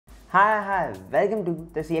Hi, welcome to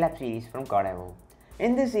the C-Lab series from codeforces.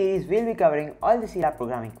 In this series, we'll be covering all the C-Lab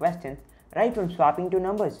programming questions right from swapping to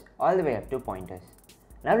numbers all the way up to pointers.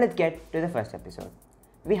 Now let's get to the first episode.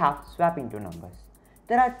 We have swapping to numbers.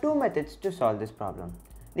 There are two methods to solve this problem.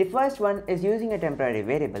 The first one is using a temporary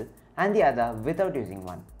variable and the other without using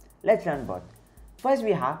one. Let's learn both. First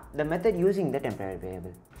we have the method using the temporary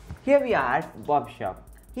variable. Here we are at Bob's shop.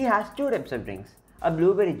 He has two types of drinks, a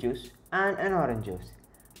blueberry juice and an orange juice.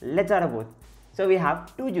 Let's order both. So we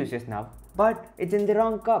have two juices now, but it's in the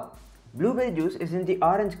wrong cup. Blueberry juice is in the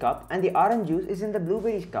orange cup and the orange juice is in the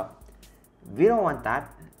blueberry cup. We don't want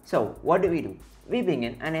that. So what do? We bring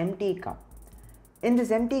in an empty cup. In this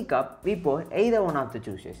empty cup, we pour either one of the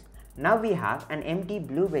juices. Now we have an empty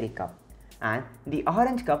blueberry cup and the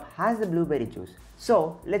orange cup has the blueberry juice.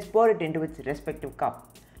 So let's pour it into its respective cup.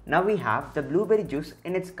 Now we have the blueberry juice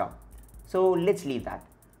in its cup. So let's leave that.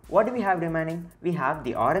 What do we have remaining? We have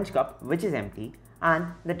the orange cup which is empty and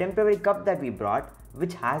the temporary cup that we brought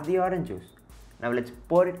which has the orange juice. Now let's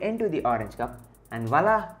pour it into the orange cup and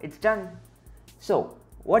voila, it's done. So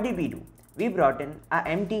what did we do? We brought in an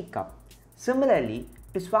empty cup. Similarly,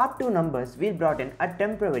 to swap two numbers, we brought in a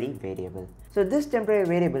temporary variable. So this temporary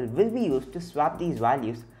variable will be used to swap these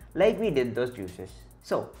values like we did those juices.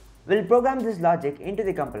 So we'll program this logic into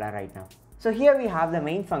the compiler right now. So here we have the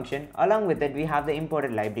main function, along with it we have the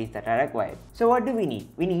imported libraries that are required. So what do we need?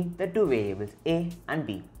 We need the two variables a and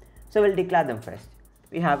b. So we'll declare them first.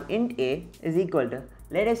 We have int a is equal to,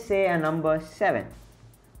 let us say, a number 7.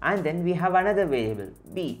 And then we have another variable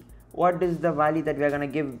b. What is the value that we are going to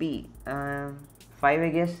give b? 5 I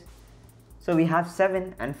guess. So we have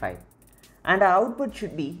 7 and 5. And our output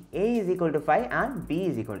should be a is equal to 5 and b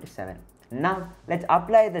is equal to 7. Now let's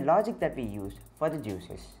apply the logic that we used for the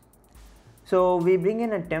juices. So we bring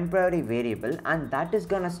in a temporary variable and that is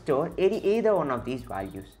going to store either one of these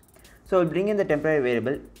values. So we'll bring in the temporary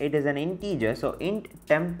variable. It is an integer, so int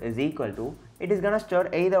temp is equal to, it is going to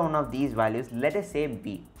store either one of these values, let us say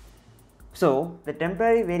b. So the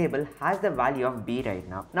temporary variable has the value of b right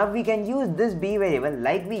now. Now we can use this b variable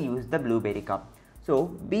like we used the blueberry cup. So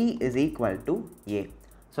b is equal to a.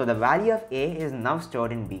 So the value of a is now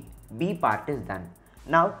stored in b. B part is done.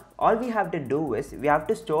 Now all we have to do is we have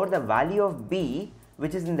to store the value of b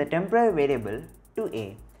which is in the temporary variable to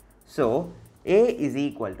a. So a is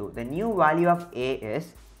equal to, the new value of a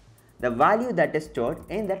is the value that is stored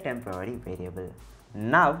in the temporary variable.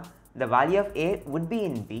 Now the value of a would be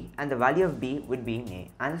in b and the value of b would be in a,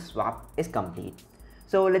 and the swap is complete.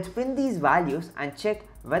 So let's print these values and check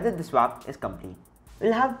whether the swap is complete.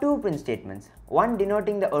 We'll have two print statements, one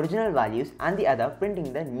denoting the original values and the other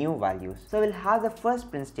printing the new values. So we'll have the first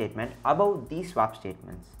print statement about these swap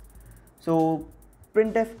statements. So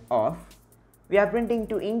printf of, we are printing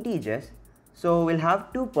two integers, so we'll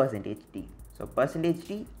have two %t. So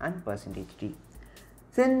 %t and %t.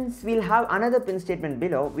 Since we'll have another print statement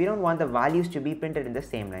below, we don't want the values to be printed in the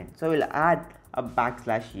same line. So we'll add a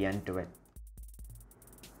 \n to it.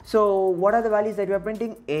 So what are the values that we are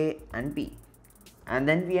printing? A and b. And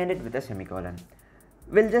then we end it with a semicolon.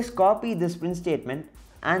 We'll just copy this print statement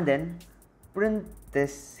and then print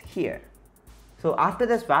this here. So after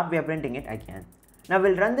the swap, we are printing it again. Now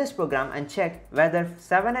we'll run this program and check whether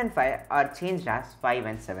 7 and 5 are changed as 5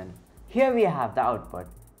 and 7. Here we have the output.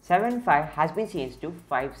 7, 5 has been changed to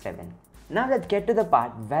 5, 7. Now let's get to the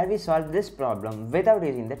part where we solve this problem without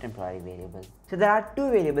using the temporary variable. So there are two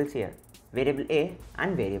variables here, variable a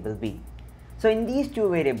and variable b. So in these two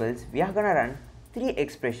variables, we are going to run 3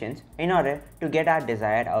 expressions in order to get our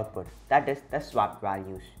desired output, that is the swap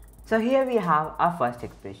values. So here we have our first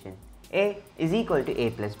expression, a is equal to a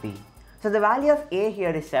plus b. So the value of a here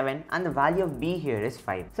is 7 and the value of b here is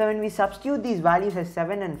 5. So when we substitute these values as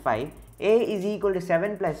 7 and 5, a is equal to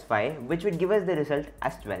 7 plus 5, which would give us the result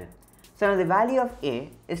as 12. So now the value of a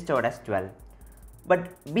is stored as 12, but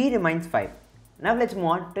b remains 5. Now let's move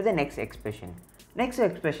on to the next expression. Next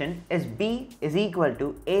expression is b is equal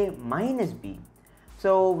to a minus b.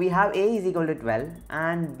 So we have a is equal to 12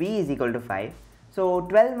 and b is equal to 5. So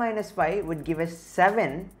 12 minus 5 would give us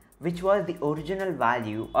 7, which was the original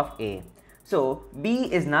value of a. So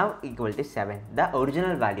b is now equal to 7, the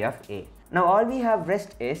original value of a. Now all we have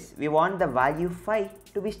rest is we want the value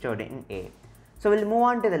 5 to be stored in a. So we'll move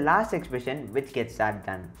on to the last expression which gets that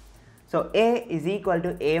done. So a is equal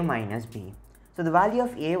to a minus b. So the value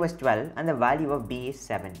of a was 12 and the value of b is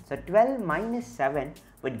 7. So 12 minus 7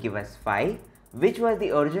 would give us 5, which was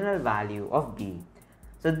the original value of b.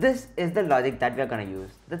 So this is the logic that we are going to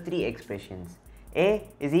use, the 3 expressions. A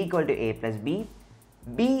is equal to a plus b,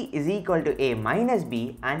 b is equal to a minus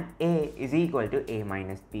b, and a is equal to a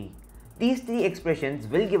minus b. These three expressions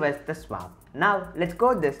will give us the swap. Now let's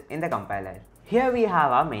code this in the compiler. Here we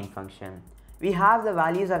have our main function. We have the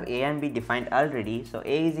values of a and b defined already, so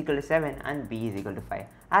a is equal to 7 and b is equal to 5,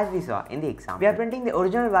 as we saw in the example. We are printing the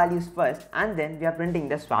original values first and then we are printing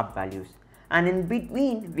the swap values. And in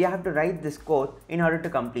between we have to write this code in order to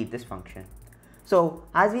complete this function. So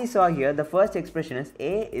as we saw here, the first expression is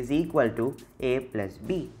a is equal to a plus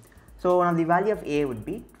b. So now the value of a would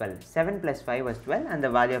be 12. 7 plus 5 was 12 and the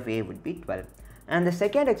value of a would be 12. And the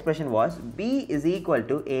second expression was b is equal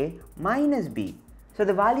to a minus b. So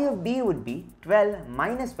the value of b would be 12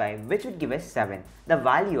 minus 5, which would give us 7, the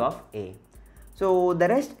value of a. So the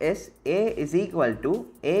rest is a is equal to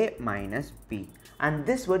a minus b, and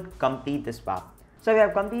this would complete the swap. So we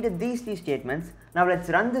have completed these three statements. Now let's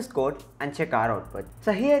run this code and check our output.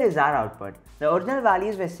 So here is our output. The original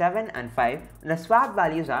values were 7 and 5, and the swap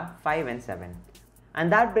values are 5 and 7.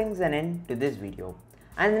 And that brings an end to this video.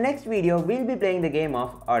 And in the next video, we'll be playing the game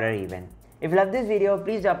of odd or even. If you love this video,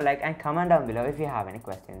 please drop a like and comment down below if you have any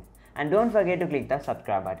questions. And don't forget to click the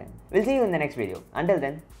subscribe button. We'll see you in the next video. Until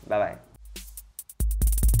then, bye bye.